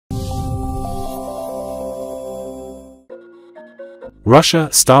Russia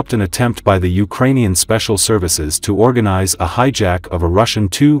stopped an attempt by the Ukrainian special services to organize a hijack of a Russian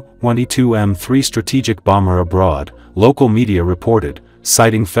Tu-22M3 strategic bomber abroad, local media reported,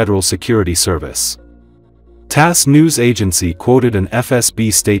 citing Federal Security Service. TASS news agency quoted an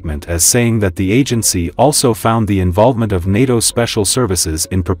FSB statement as saying that the agency also found the involvement of NATO special services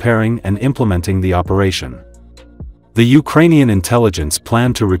in preparing and implementing the operation. The Ukrainian intelligence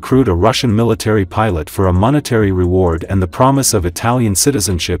planned to recruit a Russian military pilot for a monetary reward and the promise of Italian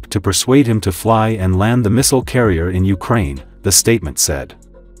citizenship to persuade him to fly and land the missile carrier in Ukraine, the statement said.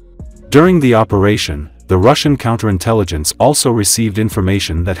 During the operation, the Russian counterintelligence also received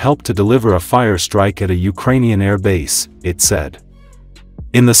information that helped to deliver a fire strike at a Ukrainian air base, it said.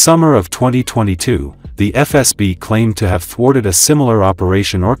 In the summer of 2022, the FSB claimed to have thwarted a similar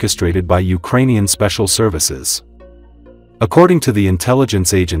operation orchestrated by Ukrainian special services. According to the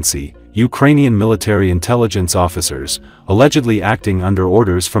intelligence agency, Ukrainian military intelligence officers, allegedly acting under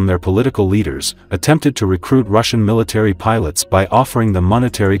orders from their political leaders, attempted to recruit Russian military pilots by offering them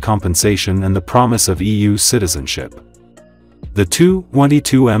monetary compensation and the promise of EU citizenship. The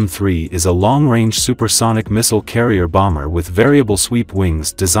Tu-22M3 is a long-range supersonic missile carrier bomber with variable sweep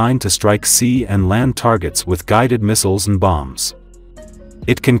wings designed to strike sea and land targets with guided missiles and bombs.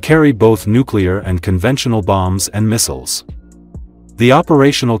 It can carry both nuclear and conventional bombs and missiles. The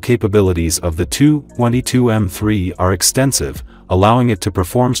operational capabilities of the Tu-22M3 are extensive, allowing it to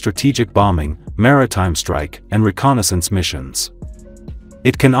perform strategic bombing, maritime strike, and reconnaissance missions.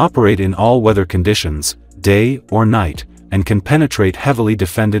 It can operate in all weather conditions, day or night, and can penetrate heavily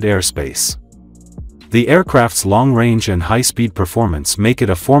defended airspace. The aircraft's long-range and high-speed performance make it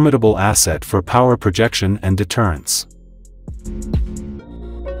a formidable asset for power projection and deterrence.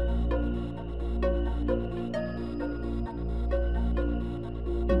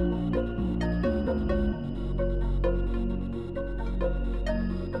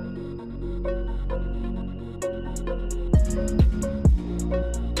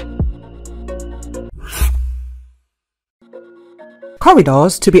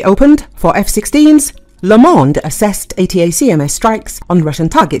 Corridors to be opened for F-16s, Le Monde assessed ATACMS strikes on Russian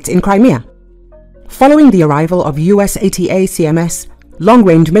targets in Crimea. Following the arrival of US ATACMS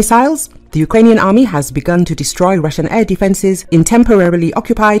long-range missiles, the Ukrainian army has begun to destroy Russian air defenses in temporarily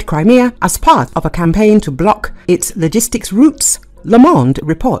occupied Crimea as part of a campaign to block its logistics routes, Le Monde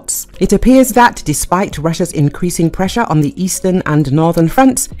reports. It appears that despite Russia's increasing pressure on the eastern and northern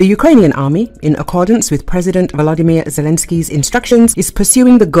fronts, the Ukrainian army, in accordance with President Volodymyr Zelensky's instructions, is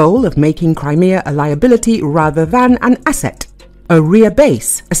pursuing the goal of making Crimea a liability rather than an asset. A rear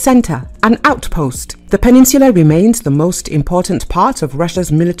base, a center, an outpost. The peninsula remains the most important part of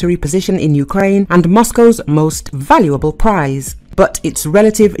Russia's military position in Ukraine and Moscow's most valuable prize. But its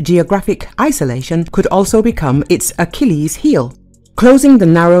relative geographic isolation could also become its Achilles heel. Closing the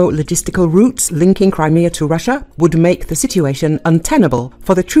narrow logistical routes linking Crimea to Russia would make the situation untenable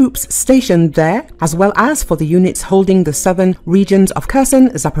for the troops stationed there, as well as for the units holding the southern regions of Kherson,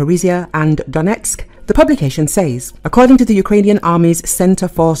 Zaporizhia and Donetsk, the publication says. According to the Ukrainian Army's Center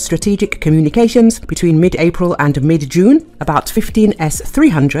for Strategic Communications, between mid-April and mid-June, about 15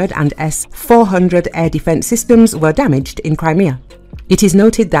 S-300 and S-400 air defense systems were damaged in Crimea. It is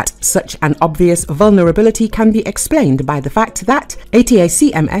noted that such an obvious vulnerability can be explained by the fact that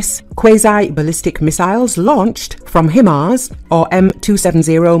ATACMS quasi-ballistic missiles launched from HIMARS or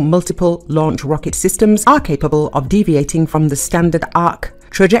M270 multiple launch rocket systems are capable of deviating from the standard arc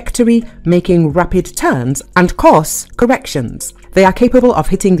trajectory, making rapid turns and course corrections. They are capable of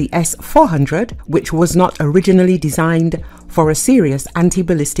hitting the S-400, which was not originally designed for a serious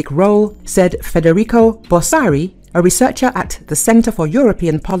anti-ballistic role, said Federico Borsari, a researcher at the Center for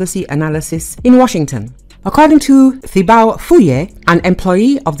European Policy Analysis in Washington. According to Thibaut Fouillet, an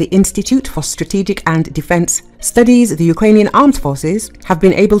employee of the Institute for Strategic and Defense Studies, the Ukrainian armed forces have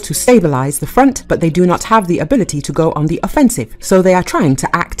been able to stabilize the front, but they do not have the ability to go on the offensive. So they are trying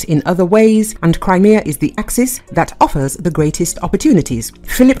to act in other ways, and Crimea is the axis that offers the greatest opportunities.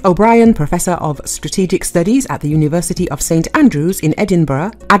 Philip O'Brien, professor of strategic studies at the University of St Andrews in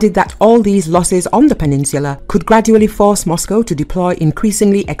Edinburgh, added that all these losses on the peninsula could gradually force Moscow to deploy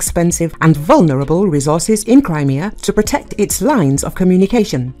increasingly expensive and vulnerable resources in Crimea to protect its lines of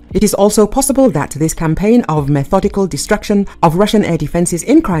communication. It is also possible that this campaign of methodical destruction of Russian air defenses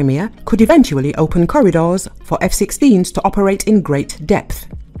in Crimea could eventually open corridors for F-16s to operate in great depth.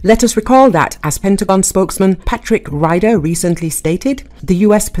 Let us recall that, as Pentagon spokesman Patrick Ryder recently stated, the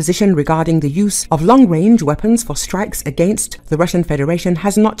US position regarding the use of long-range weapons for strikes against the Russian Federation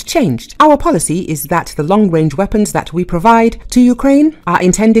has not changed. Our policy is that the long-range weapons that we provide to Ukraine are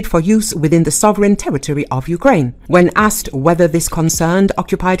intended for use within the sovereign territory of Ukraine. When asked whether this concerned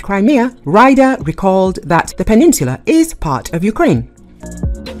occupied Crimea, Ryder recalled that the peninsula is part of Ukraine.